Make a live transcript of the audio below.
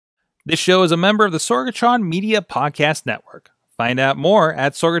This show is a member of the Sorgatron Media Podcast Network. Find out more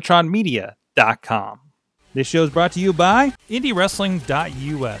at sorgatronmedia.com. This show is brought to you by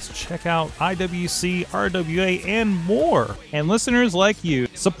IndyWrestling.us. Check out IWC, RWA, and more. And listeners like you,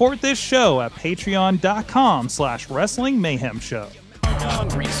 support this show at patreon.com/Wrestling Mayhem Show.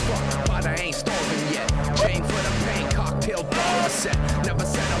 Hungry as fuck, but I ain't starving yet. Paying for the pain, cocktail bar set. Never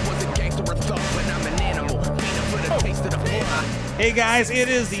said I was a gangster or thug, but I'm an animal. Beating for the taste of the blood. Hey guys, it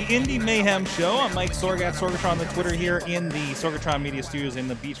is the Indy Mayhem Show. I'm Mike Sorg at Sorgatron on the Twitter here in the Sorgatron Media Studios in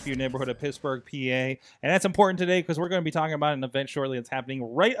the Beechview neighborhood of Pittsburgh, PA. And that's important today because we're going to be talking about an event shortly that's happening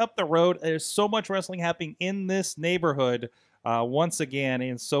right up the road. There's so much wrestling happening in this neighborhood once again,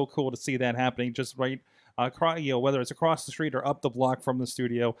 and it's so cool to see that happening just right whether it's across the street or up the block from the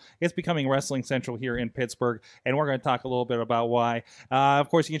studio. It's becoming Wrestling Central here in Pittsburgh, and we're going to talk a little bit about why. Of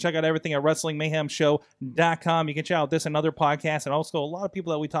course, you can check out everything at WrestlingMayhemShow.com. You can check out this and other podcasts, and also a lot of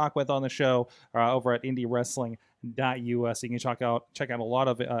people that we talk with on the show over at IndyWrestling.us. You can check out a lot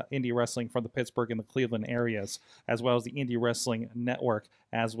of indie wrestling from the Pittsburgh and the Cleveland areas, as well as the Indie Wrestling Network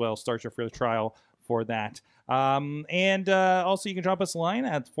as well. Start your free trial for that. Also, you can drop us a line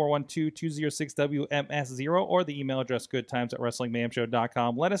at 412-206-WMS0 or the email address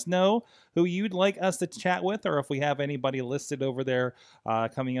goodtimes@WrestlingMayhemShow.com. Let us know who you'd like us to chat with, or if we have anybody listed over there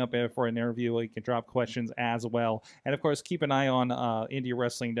coming up for an interview, you can drop questions as well. And, of course, keep an eye on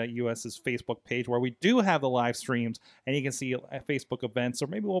IndieWrestling.us's Facebook page, where we do have the live streams, and you can see Facebook events, or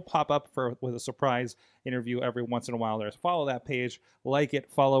maybe we'll pop up with a surprise interview every once in a while there. So follow that page, like it,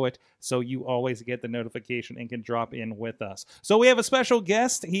 follow it, so you always get the notification and can drop in with us. So we have a special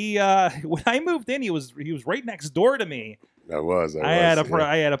guest. He when I moved in, he was right next door to me. I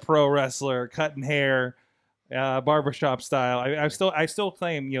had a pro wrestler cutting hair, barbershop style. I still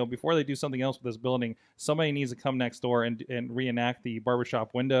claim, before they do something else with this building, somebody needs to come next door and reenact the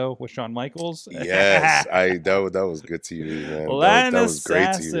barbershop window with Shawn Michaels. Yes, that was good TV, man. That was great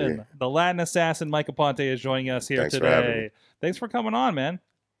TV. The Latin assassin Mike Aponte is joining us here today. Thanks for coming on, man.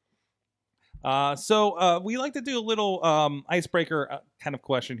 So we like to do a little icebreaker kind of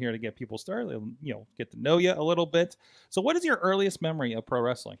question here to get people started, get to know you a little bit. So what is your earliest memory of pro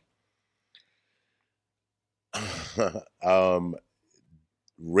wrestling?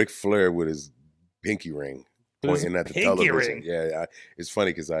 Ric Flair with his pinky ring pointing at the television. Ring. Yeah, it's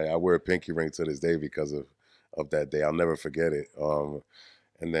funny because I wear a pinky ring to this day because of that day. I'll never forget it.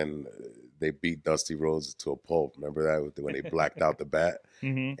 And then they beat Dusty Rhodes to a pulp. Remember that when they blacked out the bat?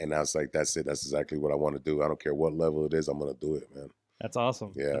 Mm-hmm. And I was like, that's it. That's exactly what I want to do. I don't care what level it is. I'm going to do it, man. That's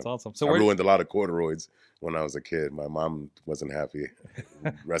awesome. Yeah. That's awesome. So I ruined a lot of corduroids when I was a kid. My mom wasn't happy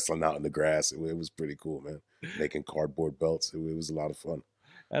wrestling out in the grass. It was pretty cool, man. Making cardboard belts. It was a lot of fun.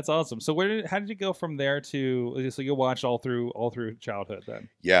 That's awesome. So how did you go from there to, so you watched all through childhood then?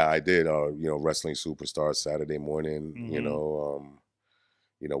 Yeah, I did. Wrestling Superstars Saturday morning, mm-hmm.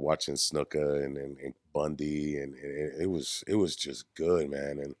 Watching Snuka and Bundy, and it was just good,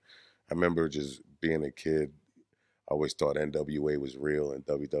 man. And I remember just being a kid, I always thought NWA was real and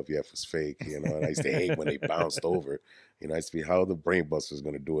WWF was fake, and I used to hate when they bounced over. I used to be, how the Brainbusters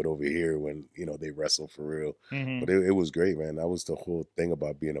going to do it over here when, they wrestle for real. Mm-hmm. But it was great, man. That was the whole thing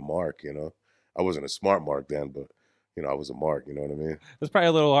about being a mark, I wasn't a smart mark then, but I was a mark, you know what I mean? It's probably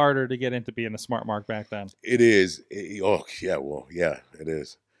a little harder to get into being a smart mark back then. It is. It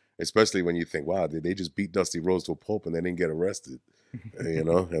is. Especially when you think, wow, did they just beat Dusty Rhodes to a pulp and they didn't get arrested? I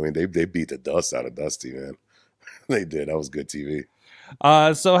mean, they beat the dust out of Dusty, man. They did. That was good TV.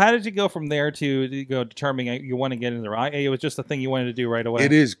 So how did you go from there to go determining you want to get into the It was just a thing you wanted to do right away?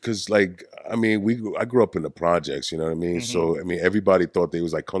 It is, because, I grew up in the projects, you know what I mean? Mm-hmm. So, everybody thought they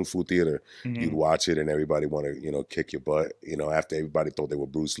was like Kung Fu theater. Mm-hmm. You'd watch it and everybody want to, kick your butt, after everybody thought they were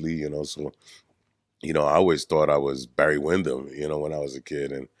Bruce Lee, so, I always thought I was Barry Windham, when I was a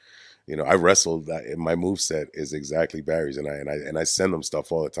kid. And, I wrestled, my moveset is exactly Barry's, and I send them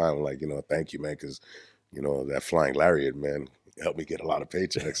stuff all the time. I'm like, thank you, man, because, that flying lariat, man, helped me get a lot of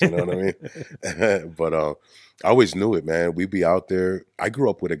paychecks, you know what I mean? But I always knew it, man. We'd be out there. I grew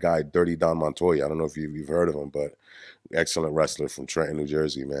up with a guy, Dirty Don Montoya. I don't know if you've heard of him, but excellent wrestler from Trenton, New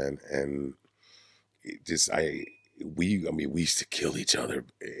Jersey, man. And we used to kill each other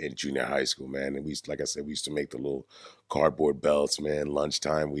in junior high school, man. And like I said, we used to make the little cardboard belts, man.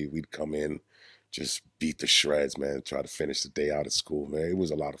 Lunchtime, we'd come in, just beat the shreds, man. Try to finish the day out of school, man. It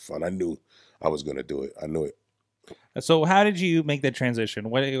was a lot of fun. I knew I was going to do it. I knew it. So how did you make that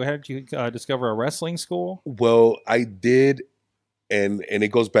transition? How did you discover a wrestling school? Well, I did, and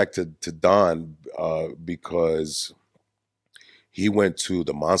it goes back to Don because he went to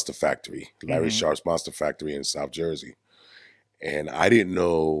the Monster Factory, Larry Sharp's Monster Factory in South Jersey. And I didn't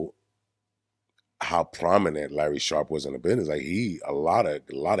know how prominent Larry Sharp was in the business. Like a lot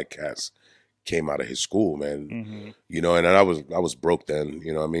of cats came out of his school, man. You know, and I was broke then,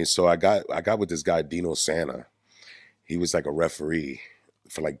 you know what I mean? So I got with this guy, Dino Santa. He was like a referee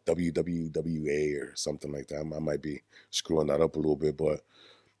for like WWWA or something like that. I might be screwing that up a little bit, but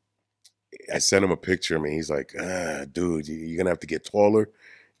I sent him a picture of me. He's like, dude, you're going to have to get taller.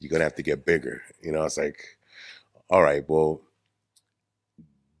 You're going to have to get bigger. You know, it's like, all right, well,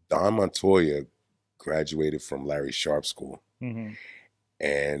 Don Montoya graduated from Larry Sharp School.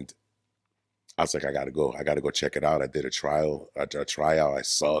 And I was like, I got to go check it out. I did a tryout. I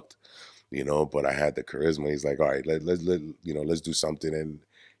sucked, you know, but I had the charisma. He's like, all right, let's do something. And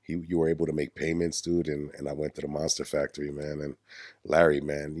you were able to make payments, dude. And I went to the Monster Factory, man. And Larry,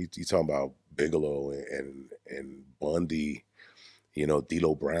 man, you talking about Bigelow and Bundy, you know,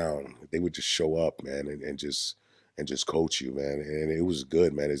 D'Lo Brown. They would just show up, man, and just coach you, man. And it was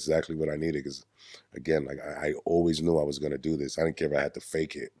good, man. It's exactly what I needed. Because again, like I always knew I was going to do this. I didn't care if I had to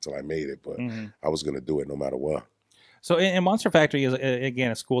fake it until I made it, but I was going to do it no matter what. So in Monster Factory is,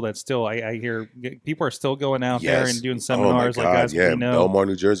 again, a school that's still, I hear people are still going out there and doing seminars. Oh my God, like guys we know. Belmar,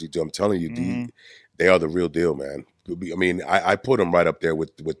 New Jersey, dude. I'm telling you, they are the real deal, man. I mean, I put them right up there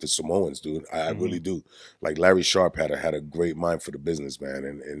with the Samoans, dude. I really do. Like Larry Sharp had a great mind for the business, man,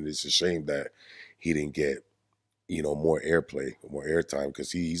 and it's a shame that he didn't get, you know, more airplay, more airtime,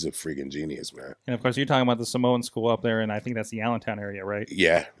 because he's a freaking genius, man. And of course, you're talking about the Samoan school up there, and I think that's the Allentown area, right?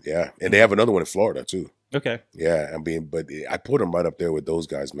 Yeah, and they have another one in Florida too. Okay. Yeah, I mean, but I put them right up there with those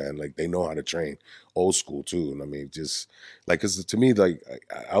guys, man. Like they know how to train, old school too. And I mean, just like, because to me, like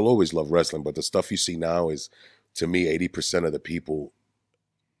I'll always love wrestling, but the stuff you see now is, to me, 80% of the people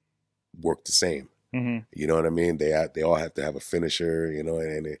work the same. You know what I mean? They all have to have a finisher, you know,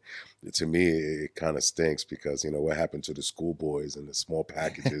 and to me, it kind of stinks because, you know, what happened to the schoolboys and the small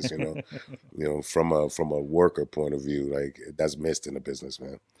packages, you know, from a worker point of view, like that's missed in the business,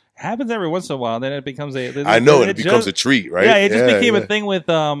 man. Happens every once in a while, then it becomes I know it becomes a treat, right? Yeah, it just became a thing with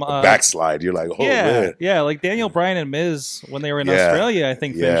a backslide. You're like, oh man, yeah, like Daniel Bryan and Miz when they were in Australia, I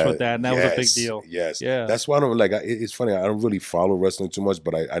think finished with that, and that was a big deal. Yeah, that's why I don't like. It's funny, I don't really follow wrestling too much,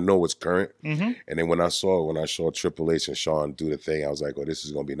 but I know what's current. And then when I saw Triple H and Shawn do the thing, I was like, oh, this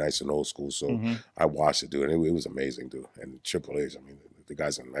is gonna be nice and old school. So I watched it, dude, and it was amazing, dude. And Triple H, I mean, the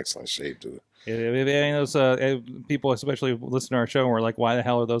guy's in excellent shape, dude. I mean, those people, especially listen to our show, and we're like, "Why the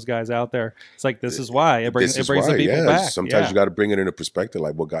hell are those guys out there?" It's like this is why it brings the people back. Sometimes you got to bring it into perspective,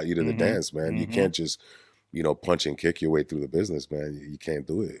 like what got you to the dance, man. You can't just, you know, punch and kick your way through the business, man. You can't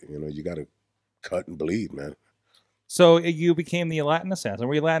do it. You know, you got to cut and bleed, man. So you became the Latin assassin.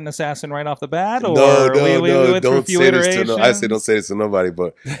 Were you Latin assassin right off the bat, or no, we went through a few iterations? I say don't say this to nobody,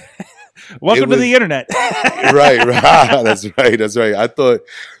 but welcome to the internet. right. That's right. I thought,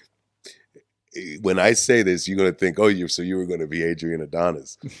 when I say this, you're gonna think, oh, you were gonna be Adrian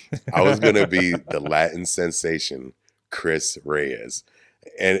Adonis. I was gonna be the Latin sensation, Chris Reyes,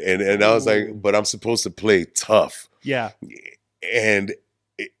 and I was like, but I'm supposed to play tough. Yeah, and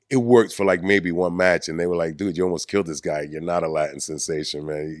it worked for like maybe one match, and they were like, dude, you almost killed this guy. You're not a Latin sensation,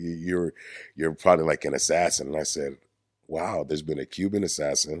 man. You're probably like an assassin. And I said, wow, there's been a Cuban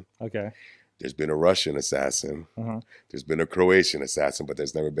assassin. Okay. There's been a Russian assassin. There's been a Croatian assassin, but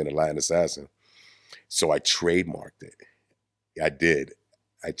there's never been a Latin assassin. So I trademarked it. I did.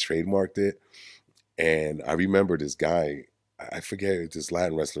 I trademarked it. And I remember this guy, I forget if this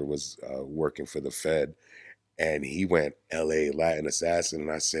Latin wrestler was working for the Fed, and he went LA Latin assassin.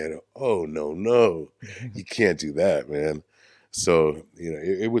 And I said, oh, no, you can't do that, man. So, you know,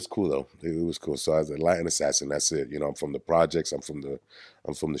 it was cool though. It was cool. So I was a Latin assassin. That's it. You know, I'm from the projects. I'm from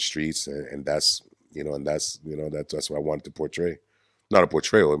the streets, and that's, you know, that's what I wanted to portray. Not a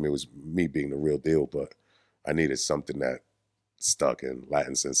portrayal. I mean, it was me being the real deal, but I needed something that stuck, and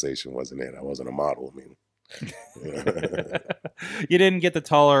Latin sensation wasn't it. I wasn't a model. I mean, you didn't get the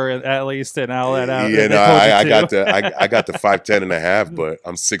taller at least, and all that out. Yeah, no, I got the 5'10" and a half, but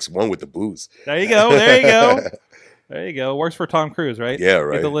I'm 6'1" with the boots. There you go. There you go. Works for Tom Cruise, right? Yeah,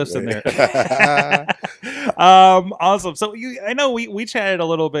 right. Get the list in there. Awesome. So I know we chatted a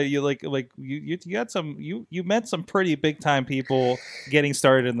little bit. You you met some pretty big time people getting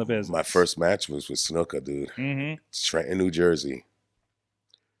started in the business. My first match was with Snuka, dude. Trenton, New Jersey.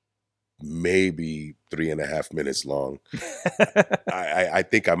 Maybe 3.5 minutes long. I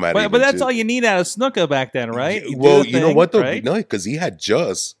think I might. But that's all you need out of Snuka back then, right? You know what though? Right? No, because he had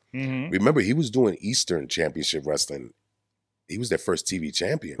just. Remember, he was doing Eastern Championship Wrestling. he was their first TV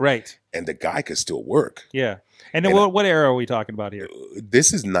champion. Right. And the guy could still work. Yeah. And then what era are we talking about here?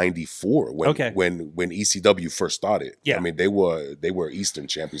 This is 94 when Okay. when ECW first started. Yeah. I mean, they were Eastern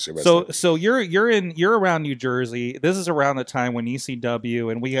Championship Wrestling. So you're around New Jersey. This is around the time when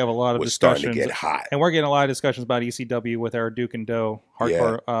ECW, and we have a lot of discussions. Starting to get hot. And we're getting a lot of discussions about ECW with our Duke and Doe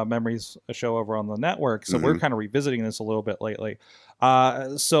Hardcore Memories show over on the network. So we're kind of revisiting this a little bit lately.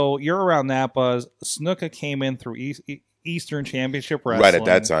 So you're around that buzz. Snuka came in through Eastern Championship Wrestling. Right at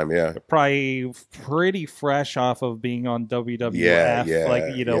that time, yeah. Probably pretty fresh off of being on WWF. Yeah.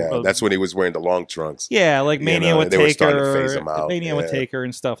 Like, you know. That's when he was wearing the long trunks. Yeah, like Mania with Taker. Mania with Taker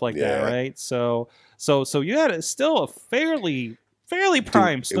and stuff like that, right? So you had still a fairly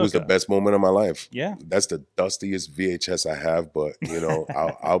prime Snuka. It was the best moment of my life. Yeah. That's the dustiest VHS I have, but you know,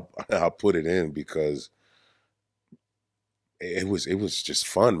 I'll put it in because it was just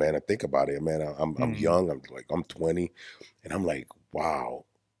fun, man. I think about it, man. I'm young. I'm 20, and I'm like, wow,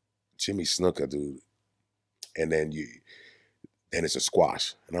 Jimmy Snuka, dude. And then it's a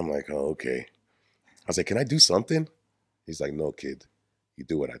squash, and I'm like, oh, okay. I was like, can I do something? He's like, no, kid. You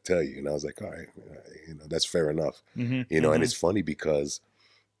do what I tell you. And I was like, all right, you know, that's fair enough. You know, and it's funny because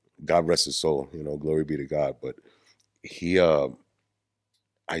God rest his soul. You know, glory be to God. But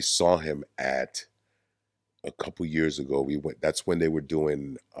I saw him at. A couple years ago, that's when they were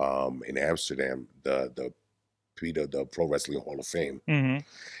doing in Amsterdam the Pro Wrestling Hall of Fame.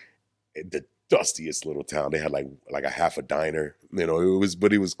 The dustiest little town. They had like a half a diner. You know,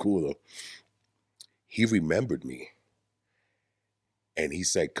 it was cool though. He remembered me, and he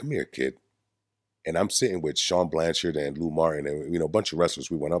said, "Come here, kid." And I'm sitting with Sean Blanchard and Lou Martin, and you know, a bunch of wrestlers.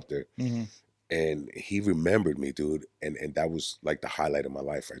 We went up there. And he remembered me, dude. And that was like the highlight of my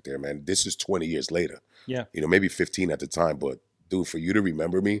life right there, man. This is 20 years later. Yeah. You know, maybe 15 at the time. But, dude, for you to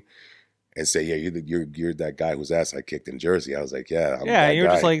remember me and say, yeah, you're that guy whose ass I kicked in Jersey. I was like, yeah, I'm that you're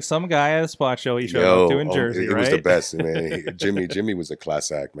guy. Just like some guy at a spot show he showed up to in Jersey, it right? was the best, man. Jimmy was a class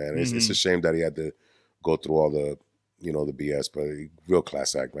act, man. It's a shame that he had to go through all the, you know, the BS. But real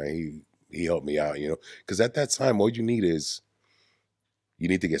class act, man. He helped me out, you know. Because at that time, all you need is, you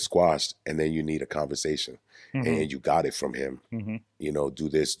need to get squashed, and then you need a conversation. And you got it from him. You know, do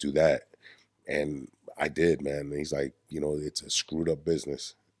this, do that. And I did, man. And he's like, you know, it's a screwed up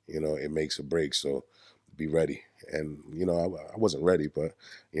business. You know, it makes or breaks, so be ready. And, you know, I wasn't ready, but,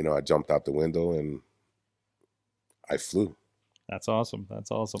 you know, I jumped out the window and I flew. That's awesome. That's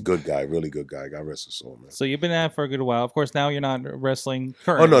awesome. Good guy, really good guy. God rest his soul, man. So you've been at it for a good while. Of course, now you're not wrestling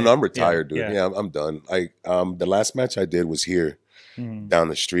currently. Oh, no, I'm retired, dude. Yeah, I'm done. The last match I did was here. Down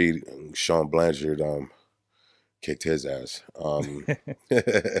the street, Sean Blanchard kicked his ass,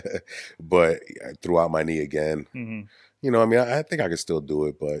 but I threw out my knee again. You know, I mean, I think I could still do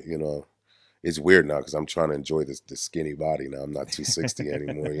it, but you know, it's weird now because I'm trying to enjoy this skinny body now. I'm not 260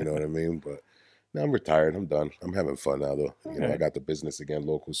 anymore. You know what I mean? But now I'm retired. I'm done. I'm having fun now, though. You know, I got the business again,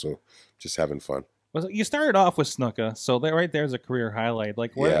 local, so just having fun. Well, you started off with Snuka, so that right there's a career highlight.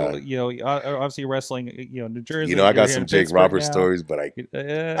 Like, what, you know, obviously wrestling, you know, New Jersey. You know, I got some Jake Roberts stories, but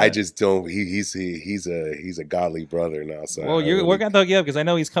I just don't. He's a godly brother now. So well, we're gonna talk because I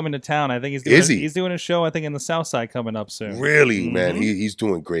know he's coming to town. I think he's doing a show. I think in the South Side coming up soon. Really, man, he's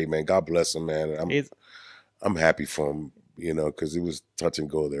doing great, man. God bless him, man. I'm happy for him, you know, because it was touch and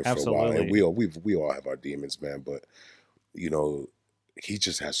go there for a while, and we all have our demons, man. But you know, he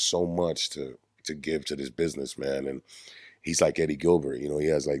just has so much to give to this business, man. And he's like Eddie Gilbert, you know, he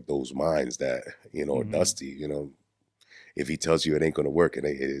has like those minds that, you know, are dusty, you know. If he tells you it ain't going to work,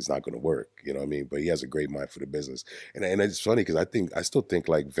 it's not going to work, you know what I mean? But he has a great mind for the business. And it's funny because I still think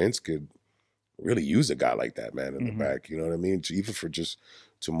like Vince could really use a guy like that, man, in the back, you know what I mean? Even for just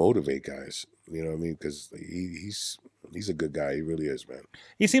to motivate guys, you know what I mean? Because he's a good guy. He really is, man.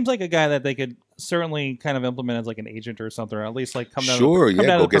 He seems like a guy that they could certainly kind of implement as like an agent or something, or at least like come down.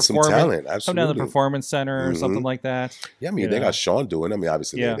 Go get some talent. Absolutely. Come down to the performance center or something like that. Yeah, I mean, they got Sean doing. I mean,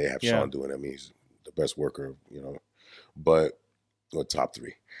 obviously they have Sean doing. I mean, he's the best worker, you know. But top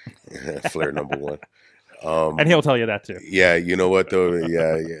 3, Flair #1. And he'll tell you that too. Yeah, you know what though?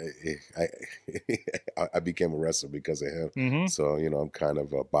 Yeah. I became a wrestler because of him. So you know, I'm kind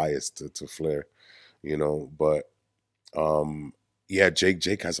of biased to Flair, you know. But yeah,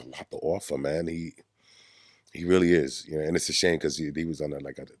 Jake has a lot to offer, man. He really is, you know. And it's a shame because he was on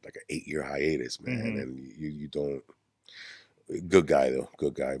like an 8-year hiatus, man. And you don't. Good guy though,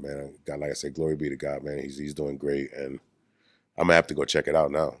 good guy, man. God, like I said, glory be to God, man. He's doing great, and I'm gonna have to go check it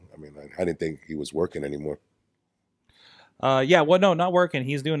out now. I mean, I didn't think he was working anymore. Yeah, well, no, not working.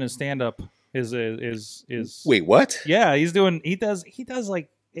 He's doing his stand up. Is Wait, what? Yeah, he does like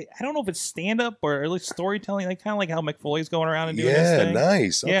I don't know if it's stand up or at least storytelling, like kind of like how McFoley's going around and doing his Yeah, thing.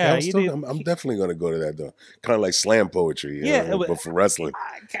 nice. Okay, Yeah, I'm definitely gonna go to that though. Kind of like slam poetry, you Yeah, know, but for wrestling.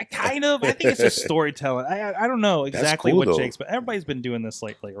 kind of. I think it's just storytelling. I don't know exactly cool, what though. Jake's, but everybody's been doing this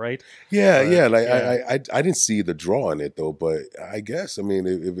lately, right? Yeah, But, yeah. Like yeah. I didn't see the draw in it though, but I guess I mean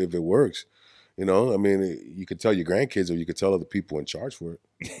if it works, you know, I mean you could tell your grandkids or you could tell other people in charge for it.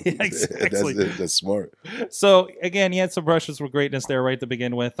 Yeah, exactly. That's smart. So again, you had some brushes with greatness there, right to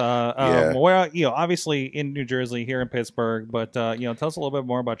begin with. Yeah. Well, obviously in New Jersey, here in Pittsburgh, but tell us a little bit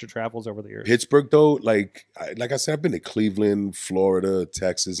more about your travels over the years. Pittsburgh though, like I said, I've been to Cleveland, Florida,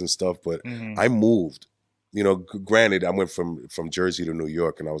 Texas, and stuff, but I moved. You know, granted, I went from Jersey to New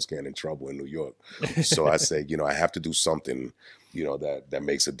York, and I was getting in trouble in New York. So I said, you know, I have to do something, you know, that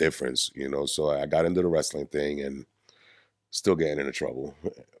makes a difference. You know, so I got into the wrestling thing and still getting into trouble.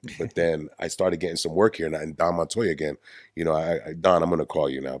 But then I started getting some work here, and Don Montoya again. You know, Don, I'm going to call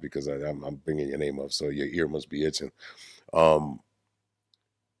you now because I'm bringing your name up, so your ear must be itching.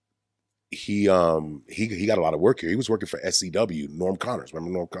 He got a lot of work here. He was working for SCW, Norm Connors.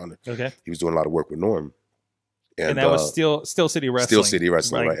 Remember Norm Connors? Okay. He was doing a lot of work with Norm. And that was Steel City Wrestling. Steel City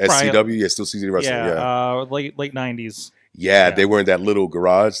Wrestling, like right? SCW, yeah, Steel City Wrestling, yeah. Late 90s. Yeah, they were in that little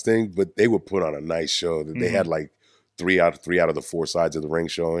garage thing, but they would put on a nice show. They had like three out of the 4 sides of the ring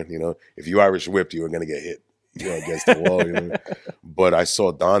showing. You know, if you Irish whipped, you were gonna get hit, you know, against the wall. You know? But I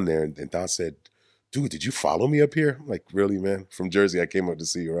saw Don there, and Don said, "Dude, did you follow me up here?" I'm like, really, man? From Jersey, I came up to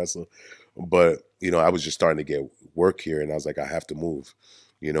see you wrestle. But you know, I was just starting to get work here, and I was like, I have to move.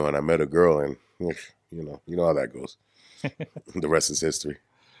 You know, and I met a girl, and you know how that goes. The rest is history.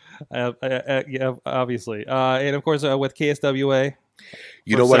 Yeah, obviously. And of course, with KSWA.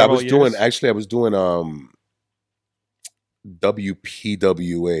 You know what I was doing? Actually, I was doing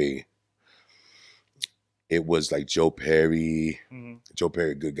WPWA. It was like Joe Perry. Joe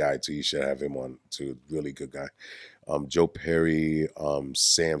Perry, good guy too. You should have him on too. Really good guy. Joe Perry,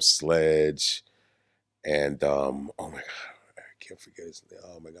 Sam Sledge, and oh my god, I can't forget his name.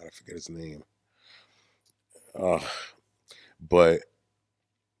 Oh my god, I forget his name. But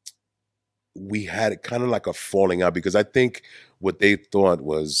we had kind of like a falling out because I think what they thought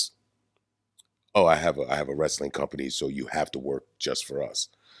was, oh, I have a wrestling company, so you have to work just for us.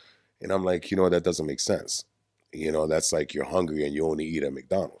 And I'm like, you know, that doesn't make sense. You know, that's like you're hungry and you only eat at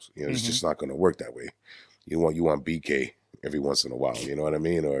McDonald's. You know, it's just not going to work that way. You want BK every once in a while. You know what I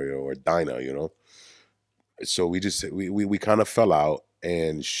mean? Or Dinah. You know. So we kind of fell out.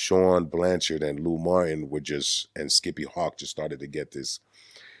 And Sean Blanchard and Lou Martin and Skippy Hawk just started to get this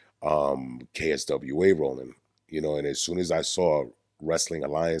KSWA rolling, you know. And as soon as I saw Wrestling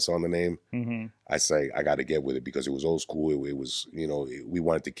Alliance on the name, I say I got to get with it because it was old school. It was, you know, we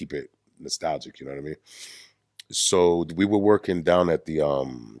wanted to keep it nostalgic. You know what I mean? So we were working down at the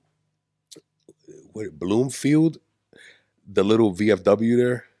Bloomfield, the little VFW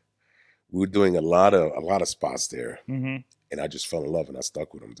there. We were doing a lot of spots there. And I just fell in love and I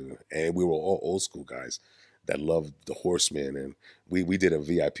stuck with them, dude. And we were all old school guys that loved the Horseman. And we did a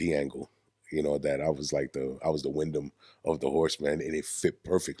VIP angle, you know, that I was the Wyndham of the Horseman. And it fit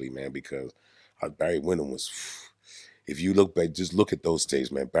perfectly, man, because Barry Windham was, if you look back, just look at those days,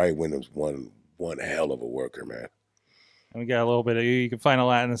 man. Barry Windham's one hell of a worker, man. And we got a little bit of, you can find a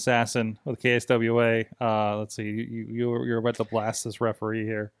Latin assassin with KSWA. Let's see, you're about to blast this referee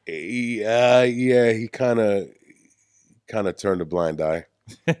here. Yeah, he kind of turned a blind eye.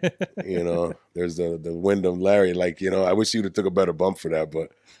 You know, there's the Wyndham Larry. Like, you know, I wish you'd have took a better bump for that,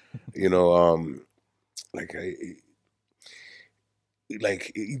 but you know,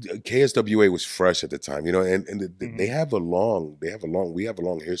 KSWA was fresh at the time, you know, and we have a long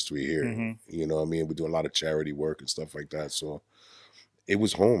history here. You know what I mean? We're doing a lot of charity work and stuff like that. So it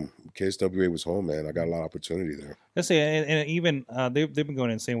was home. KSWA was home, man. I got a lot of opportunity there. Let's see, and even they've been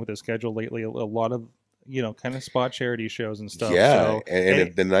going insane with their schedule lately. A lot of, you know, kind of spot charity shows and stuff. Yeah, so,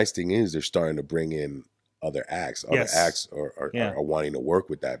 and the nice thing is they're starting to bring in other acts. Other acts are wanting to work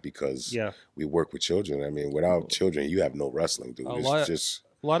with that because we work with children. I mean, without children, you have no wrestling, dude. It's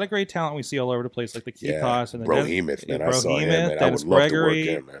a lot of great talent we see all over the place, like the Keithos and the Brohemoth, man. I saw him, man. Dennis I would love Gregory.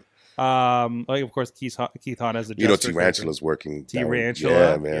 to work there, man. Like of course Keith Hott as a you know Tarantula's working.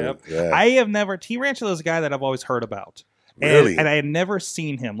 Tarantula, yeah, man. Yep. Yeah. I have never. Tarantula is a guy that I've always heard about. Really? And I had never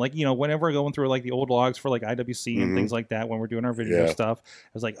seen him. Like, you know, whenever we're going through like the old logs for like IWC and things like that, when we're doing our video stuff, I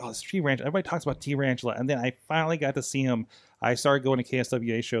was like, oh, it's T-Ranch. Everybody talks about T-Ranchula. And then I finally got to see him. I started going to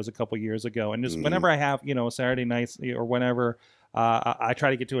KSWA shows a couple years ago. And just whenever I have, you know, Saturday nights or whenever, I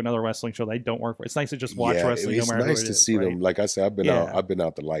try to get to another wrestling show that I don't work for. It's nice to just watch wrestling. It's no matter nice who it to is, see right? them. Like I said, I've been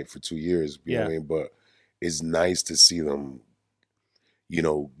out the light for 2 years. You know what I mean? But it's nice to see them, you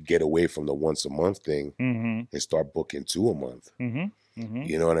know, get away from the once a month thing Mm-hmm. and start booking 2 a month. Mm-hmm. Mm-hmm.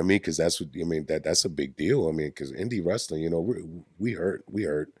 You know what I mean? Because that's what I mean. That's a big deal. I mean, because indie wrestling, you know, we hurt,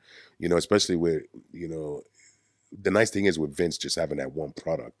 you know, especially with, you know, the nice thing is with Vince just having that one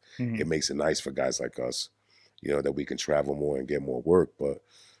product, Mm-hmm. it makes it nice for guys like us, you know, that we can travel more and get more work. But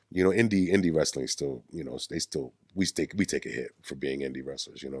you know, indie wrestling still, you know, we take a hit for being indie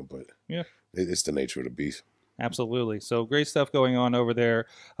wrestlers, you know. But Yeah. it's the nature of the beast. Absolutely. So great stuff going on over there.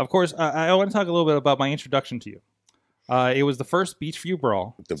 Of course, I want to talk a little bit about my introduction to you. It was the first Beechview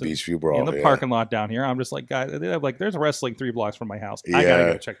Brawl. The Beechview Brawl in the parking lot down here. I'm just like, guys, I'm like, there's a wrestling 3 blocks from my house. I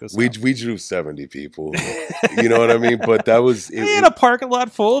gotta go check this out. We drew 70 people. You know what I mean? But that was we had a parking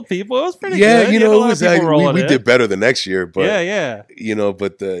lot full of people. It was pretty good. Yeah, you know, it was we in. did better the next year. But yeah. You know,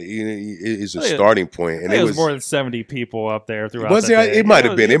 but it's a starting point, and it was more than 70 people up there throughout. Was the there? day. It might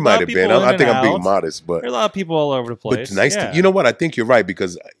have been. It might have been. I think I'm being modest, but there's a lot of people all over the place. But nice. You know what? I think you're right,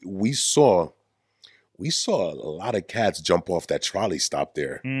 because we saw a lot of cats jump off that trolley stop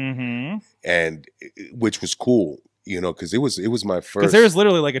there, and which was cool, you know, because it was my first. Because there was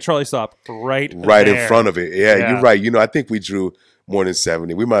literally like a trolley stop right there. In front of it. Yeah, you're right. You know, I think we drew more than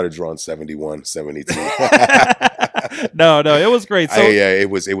 70. We might have drawn 71, 72. No, it was great. So it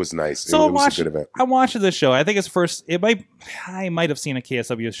was nice. So it was a good event. I'm watching this show. I think it's first. I might have seen a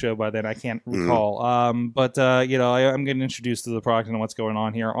KSWA show by then. I can't recall. But you know, I'm getting introduced to the product and what's going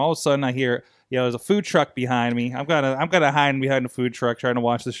on here. All of a sudden, I hear, you know, there's a food truck behind me. I'm gonna hide behind the food truck trying to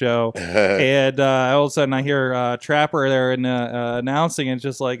watch the show. And all of a sudden, I hear Trapper there and announcing, and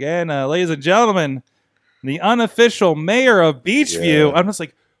just like, and ladies and gentlemen, the unofficial mayor of Beechview. Yeah. I'm just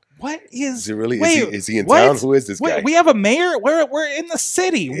like, what is it really? Wait, is he in town? Who is this guy? We have a mayor. We're in the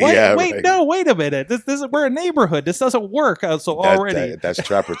city. What? Yeah, wait, right. No, wait a minute. This is, we're a neighborhood. This doesn't work. Already. That's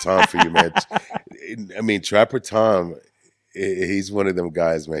Trapper Tom for you, man. I mean, Trapper Tom, he's one of them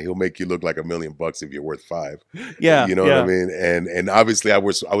guys, man. He'll make you look like $1 million if you're worth $5. Yeah, you know what I mean. And obviously, I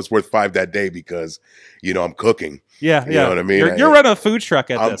was worth $5 that day because, you know, I'm cooking. Yeah, you know what I mean. You're running a food truck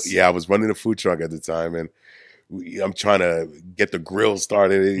at this. Yeah, I was running a food truck at the time, and I'm trying to get the grill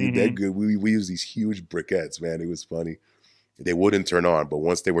started. We use these huge briquettes, man. It was funny. They wouldn't turn on, but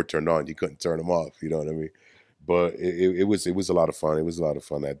once they were turned on, you couldn't turn them off. You know what I mean? But it was a lot of fun. It was a lot of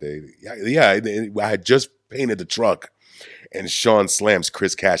fun that day. Yeah. I had just painted the truck, and Sean slams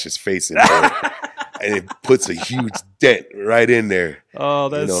Chris Cash's face in there. And it puts a huge dent right in there. Oh,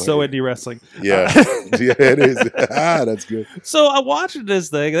 that's so indie wrestling. Yeah, yeah, it is. That's good. So I'm watching this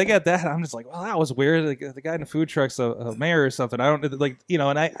thing. They got that. And I'm just like, well, that was weird. The guy in the food truck's a mayor or something. I don't like, you know.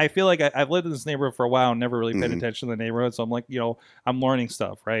 And I feel like I've lived in this neighborhood for a while and never really paid attention to the neighborhood. So I'm like, you know, I'm learning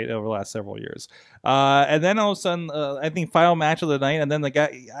stuff right over the last several years. And then all of a sudden, I think final match of the night, and then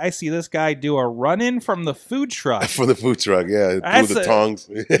I see this guy do a run in from the food truck. From the food truck, yeah, through the tongs.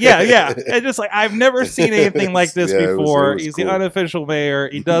 yeah. And just like, I've never seen anything like this before. He's cool. The unofficial mayor.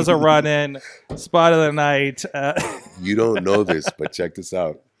 He does a run in, spot of the night. You don't know this, but check this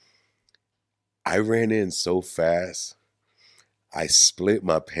out. I ran in so fast, I split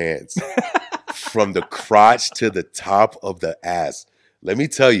my pants from the crotch to the top of the ass. Let me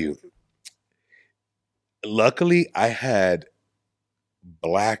tell you, luckily I had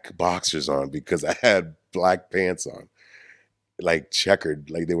black boxers on because I had black pants on, like checkered,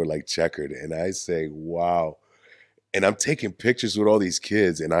 like they were like checkered. And I say, wow. And I'm taking pictures with all these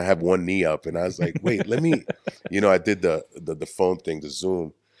kids, and I have one knee up, and I was like, wait, let me, you know, I did the phone thing, the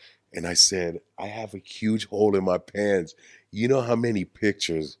Zoom, and I said, I have a huge hole in my pants. You know how many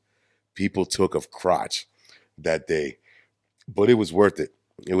pictures people took of crotch that day? But it was worth it.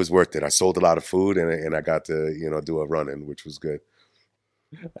 It was worth it. I sold a lot of food, and I got to, you know, do a run-in, which was good.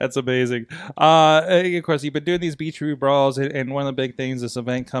 That's amazing. Of course, you've been doing these Beechview Brawls, and one of the big things, this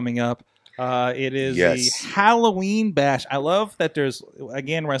event coming up, it is the Halloween Bash. I love that there's,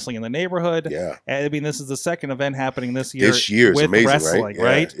 again, wrestling in the neighborhood. Yeah. I mean, this is the second event happening this year. This year is with amazing, wrestling,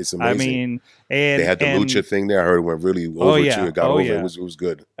 right? Yeah, it's amazing. I mean, and they had the Lucha thing there. I heard it went really over too. It got over. Yeah. It was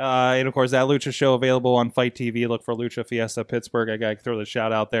good. And of course, that Lucha show available on Fight TV. Look for Lucha Fiesta Pittsburgh. I gotta throw the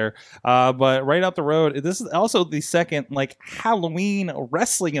shout out there. But right up the road, this is also the second like Halloween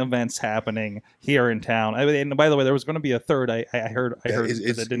wrestling events happening here in town. I mean, and by the way, there was going to be a third. I heard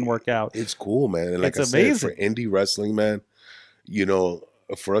that didn't work out. It's cool, man. And like it's I amazing. said, for indie wrestling, man, you know,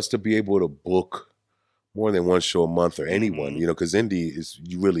 for us to be able to book more than one show a month or anyone, you know, because indie is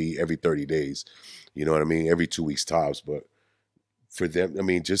really every 30 days. You know what I mean? Every 2 weeks tops. But for them, I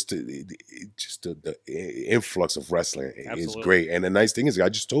mean, just the influx of wrestling is great. And the nice thing is, I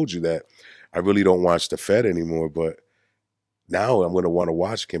just told you that I really don't watch the Fed anymore, but now I'm going to want to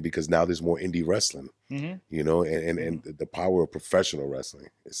watch again because now there's more indie wrestling, you know, and the power of professional wrestling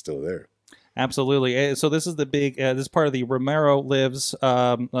is still there. Absolutely. So this is the big, this is part of the Romero Lives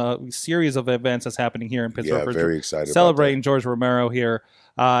series of events that's happening here in Pittsburgh. Yeah, very excited celebrating about that. George Romero here.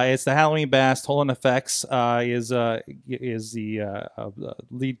 It's the Halloween Bash. Tolin FX is the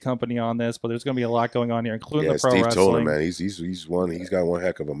lead company on this, but there's going to be a lot going on here, including the pro Steve wrestling. Tolin, man, he's got one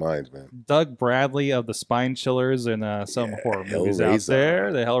heck of a mind, man. Doug Bradley of the Spine Chillers and some horror movies out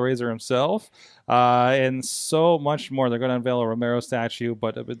there. The Hellraiser himself. And so much more. They're going to unveil a Romero statue,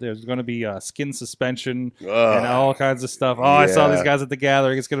 but there's going to be skin suspension and all kinds of stuff. Oh, I saw these guys at the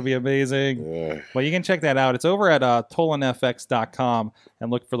gathering. It's going to be amazing. Well, you can check that out. It's over at tolinfx.com and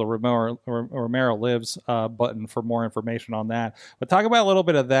look for the Romero Lives button for more information on that. But talk about a little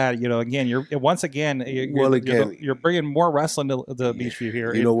bit of that. You know, again, you're bringing more wrestling to the Beechview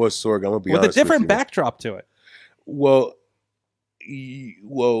here. You know what, Sorg? I'm gonna be honest with a different with you, backdrop to it. Well,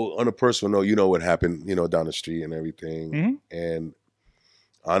 on a personal note, you know what happened, you know, down the street and everything. And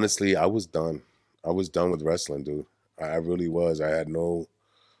honestly, I was done. I was done with wrestling, dude. I really was. I had no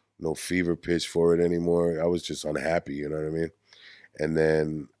fever pitch for it anymore. I was just unhappy, you know what I mean? And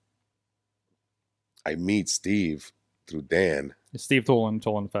then I meet Steve through Dan. Steve Tolin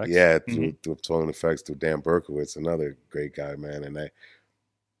FX. Yeah, through Tolin FX, through Dan Berkowitz, another great guy, man.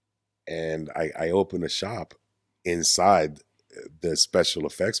 And I opened a shop inside the special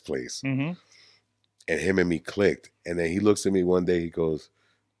effects place, and him and me clicked. And then he looks at me one day, he goes,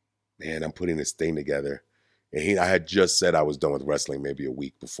 man, I'm putting this thing together. And I had just said I was done with wrestling maybe a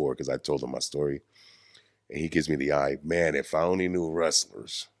week before because I told him my story. And he gives me the eye, man, if I only knew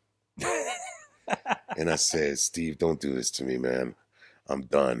wrestlers. And I said, Steve, don't do this to me, man. I'm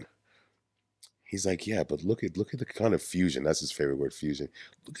done. He's like, yeah, but look at the kind of fusion. That's his favorite word, fusion.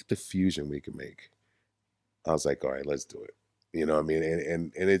 Look at the fusion we can make. I was like, all right, let's do it. You know what I mean?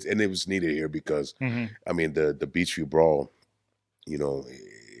 And it was needed here because, I mean, the Beechview Brawl, you know,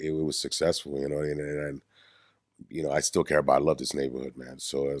 it was successful, you know, and you know, I still care about, I love this neighborhood, man.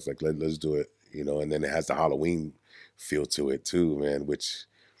 So I was like, let's do it, you know, and then it has the Halloween feel to it too, man, which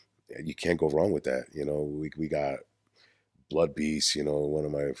you can't go wrong with that. You know, we got Blood Beast, you know, one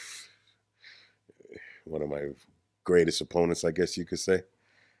of my greatest opponents, I guess you could say,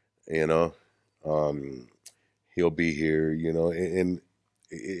 you know. He'll be here, you know, and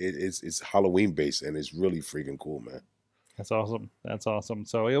it's Halloween based, and it's really freaking cool, man. That's awesome. That's awesome.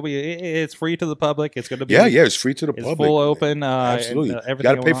 So it's free to the public. It's going to be it's free to the public. Full open. Absolutely. You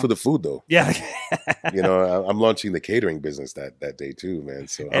got to pay for the food though. Yeah. You know, I'm launching the catering business that day too, man.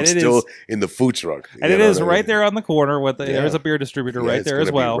 So I'm still in the food truck. And it is right there on the corner with there's a beer distributor right there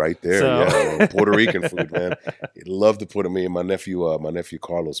as well. Right there, so. Puerto Rican food, man. I'd love to put me and my nephew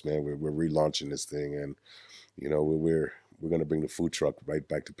Carlos, man. We're relaunching this thing, and you know we're going to bring the food truck right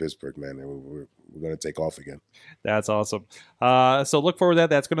back to Pittsburgh, man, and we're going to take off again. That's awesome. So look forward to that.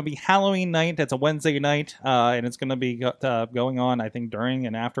 That's going to be Halloween night. That's a Wednesday night, and it's going to be going on, I think, during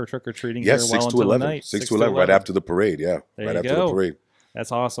and after trick-or-treating here. 6 to 11. 6 to 11, right after the parade, there right you after go. the parade.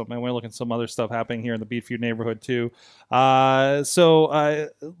 That's awesome. And we're looking at some other stuff happening here in the Beechview neighborhood, too. So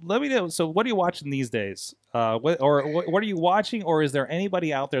let me know. So what are you watching these days? What are you watching, or is there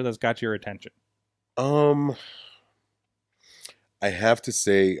anybody out there that's got your attention? I have to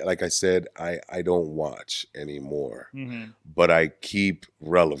say, like I said, I don't watch anymore, but I keep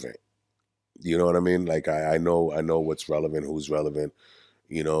relevant. You know what I mean? Like I know what's relevant, who's relevant,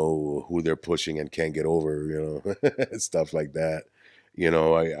 you know, who they're pushing and can't get over, you know, stuff like that. You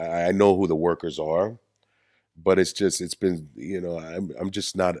know, I know who the workers are, but it's been, you know, I'm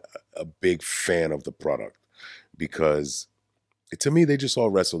just not a big fan of the product because to me, they just all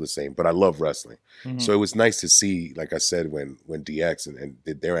wrestle the same, but I love wrestling. So it was nice to see, like I said, when DX and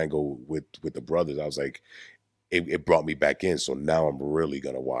did their angle with the brothers, I was like, it brought me back in. So now I'm really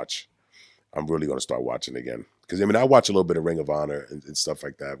going to watch. I'm really going to start watching again. Because, I mean, I watch a little bit of Ring of Honor and stuff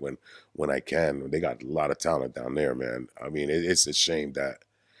like that when I can. They got a lot of talent down there, man. I mean, it's a shame that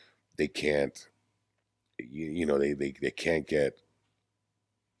they can't, you know, they can't get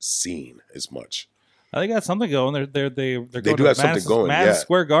seen as much. They got something going. They're going do have something going. Madison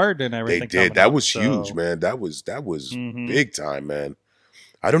Square Garden and everything. They did. That was huge, man. That was big time, man.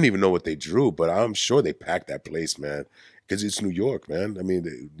 I don't even know what they drew, but I'm sure they packed that place, man. Because it's New York, man. I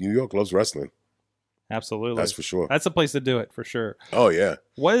mean, New York loves wrestling. Absolutely, that's for sure. That's the place to do it for sure. Oh yeah.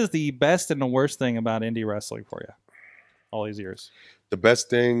 What is the best and the worst thing about indie wrestling for you? All these years. The best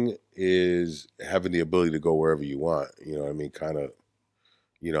thing is having the ability to go wherever you want. You know what I mean? Kind of,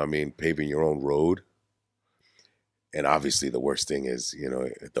 you know what I mean, paving your own road. And obviously the worst thing is, you know,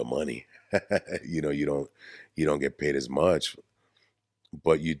 the money. You know, you don't get paid as much,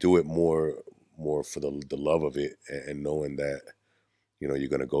 but you do it more for the love of it, and knowing that, you know, you're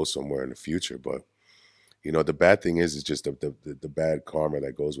going to go somewhere in the future. But, you know, the bad thing is just the bad karma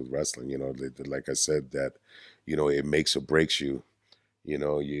that goes with wrestling. You know, like I said, that, you know, it makes or breaks you. You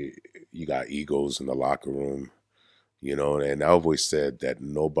know, you got egos in the locker room, you know, and I've always said that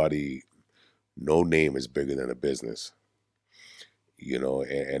no name is bigger than a business, you know,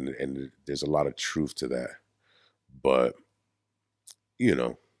 and there's a lot of truth to that. But, you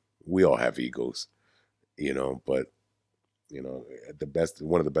know, we all have egos, you know, but, you know,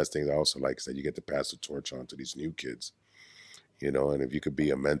 one of the best things I also like is that you get to pass the torch on to these new kids, you know, and if you could be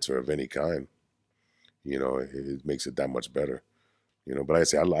a mentor of any kind, you know, it makes it that much better, you know. But like I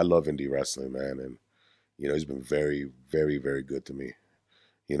say, I love indie wrestling, man, and, you know, he's been very, very, very good to me.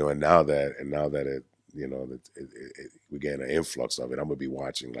 You know, and now that it, you know, we're getting an influx of it, I'm gonna be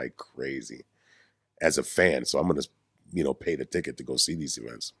watching like crazy as a fan. So I'm gonna, you know, pay the ticket to go see these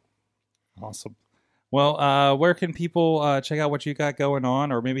events. Awesome. Well, where can people check out what you got going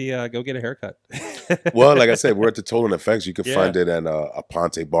on, or maybe go get a haircut? Well, like I said, we're at the Tolin FX. You can find it at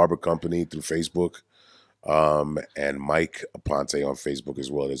Aponte Barber Company through Facebook, and Mike Aponte on Facebook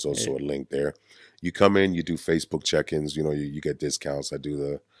as well. There's also a link there. You come in, you do Facebook check-ins, you know, you get discounts. I do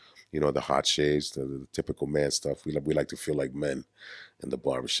the, you know, the hot shaves, the typical man stuff. We like to feel like men in the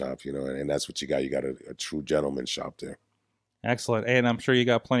barbershop, you know, and that's what you got. You got a true gentleman shop there. Excellent. And I'm sure you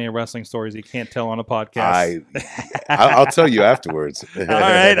got plenty of wrestling stories you can't tell on a podcast. I'll tell you afterwards. All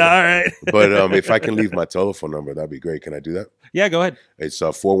right. But if I can leave my telephone number, that'd be great. Can I do that? Yeah, go ahead. It's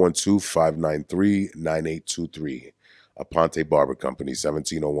 412-593-9823. Aponte Barber Company,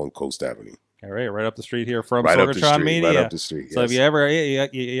 1701 Coast Avenue. All right up the street here from Right Sorgatron Media. Right up the street. So yes. if you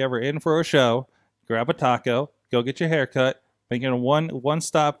ever in for a show, grab a taco, go get your haircut, make it a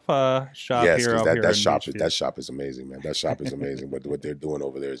one-stop shop yes, here. That shop is amazing, man. That shop is amazing. What they're doing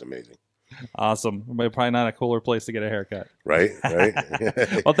over there is amazing. Awesome. Probably not a cooler place to get a haircut. Right.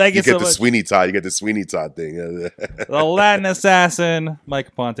 Well, thank you so much. You get the Sweeney Todd. You get the Sweeney Todd thing. The Latin assassin,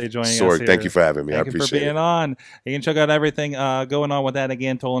 Mike Aponte, joining us here. Thank you for having me. I appreciate it. Thank you for being on. You can check out everything going on with that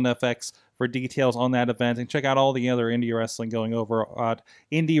again, Tolin FX, for details on that event. And check out all the other indie wrestling going over at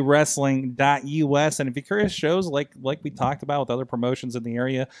indiewrestling.us. And if you're curious, shows like we talked about with other promotions in the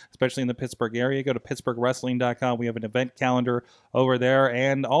area, especially in the Pittsburgh area, go to pittsburghwrestling.com. We have an event calendar over there.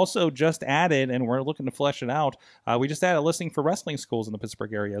 And also just added, and we're looking to flesh it out, we just added a listing for wrestling schools in the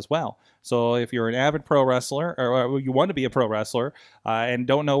Pittsburgh area as well. So if you're an avid pro wrestler, or you want to be a pro wrestler and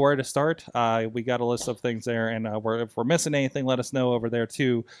don't know where to start, we got a list of things there. And if we're missing anything, let us know over there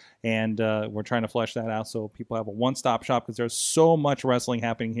too. And we're trying to flesh that out so people have a one-stop shop, because there's so much wrestling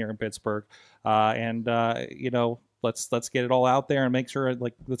happening here in Pittsburgh. You know, let's get it all out there and make sure,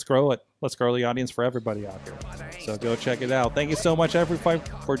 like, let's grow it. Let's grow the audience for everybody out here. So go check it out. Thank you so much, everybody,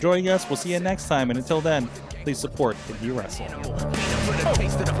 for joining us. We'll see you next time. And until then, please support indie wrestling.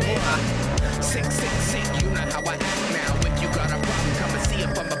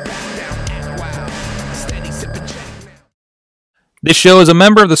 This show is a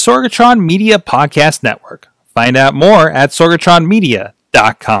member of the Sorgatron Media Podcast Network. Find out more at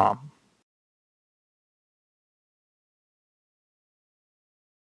sorgatronmedia.com.